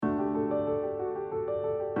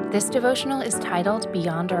This devotional is titled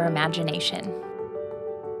Beyond Our Imagination.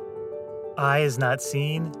 Eye has not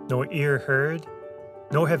seen, nor ear heard,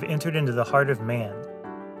 nor have entered into the heart of man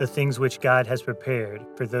the things which God has prepared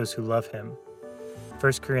for those who love him.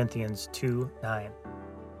 1 Corinthians 2:9.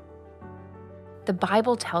 The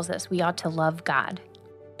Bible tells us we ought to love God,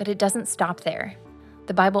 but it doesn't stop there.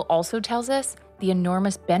 The Bible also tells us the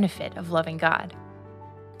enormous benefit of loving God.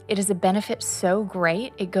 It is a benefit so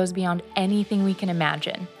great it goes beyond anything we can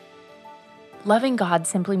imagine. Loving God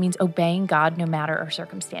simply means obeying God no matter our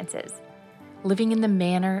circumstances, living in the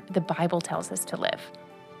manner the Bible tells us to live.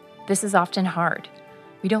 This is often hard.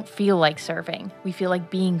 We don't feel like serving, we feel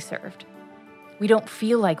like being served. We don't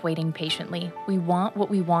feel like waiting patiently, we want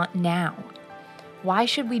what we want now. Why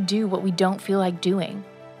should we do what we don't feel like doing?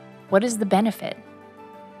 What is the benefit?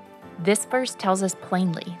 This verse tells us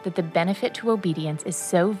plainly that the benefit to obedience is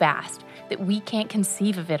so vast that we can't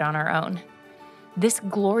conceive of it on our own. This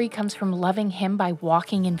glory comes from loving Him by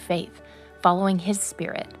walking in faith, following His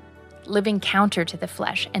Spirit, living counter to the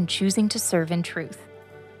flesh, and choosing to serve in truth.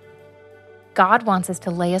 God wants us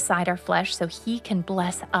to lay aside our flesh so He can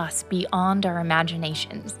bless us beyond our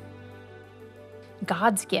imaginations.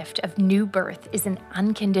 God's gift of new birth is an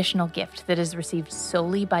unconditional gift that is received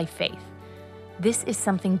solely by faith. This is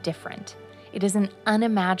something different. It is an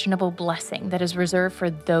unimaginable blessing that is reserved for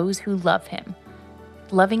those who love Him.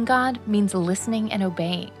 Loving God means listening and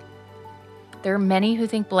obeying. There are many who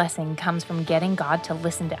think blessing comes from getting God to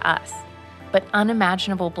listen to us, but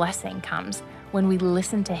unimaginable blessing comes when we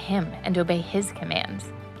listen to Him and obey His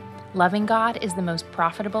commands. Loving God is the most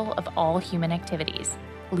profitable of all human activities,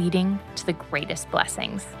 leading to the greatest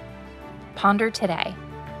blessings. Ponder today.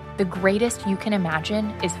 The greatest you can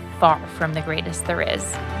imagine is far from the greatest there is.